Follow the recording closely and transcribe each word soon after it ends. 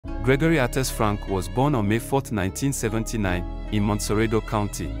Gregory Artus Frank was born on May 4, 1979, in Montserrado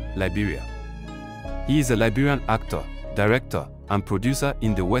County, Liberia. He is a Liberian actor, director, and producer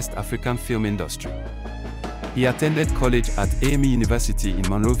in the West African film industry. He attended college at AME University in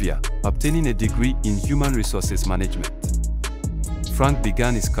Monrovia, obtaining a degree in Human Resources Management. Frank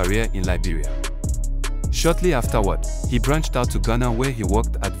began his career in Liberia. Shortly afterward, he branched out to Ghana where he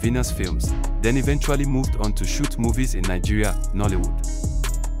worked at Venus Films, then eventually moved on to shoot movies in Nigeria, Nollywood.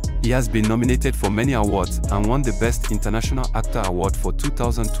 He has been nominated for many awards and won the Best International Actor Award for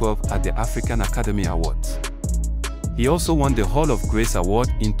 2012 at the African Academy Awards. He also won the Hall of Grace Award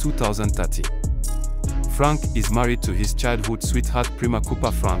in 2013. Frank is married to his childhood sweetheart Prima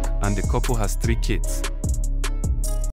Cooper Frank, and the couple has 3 kids.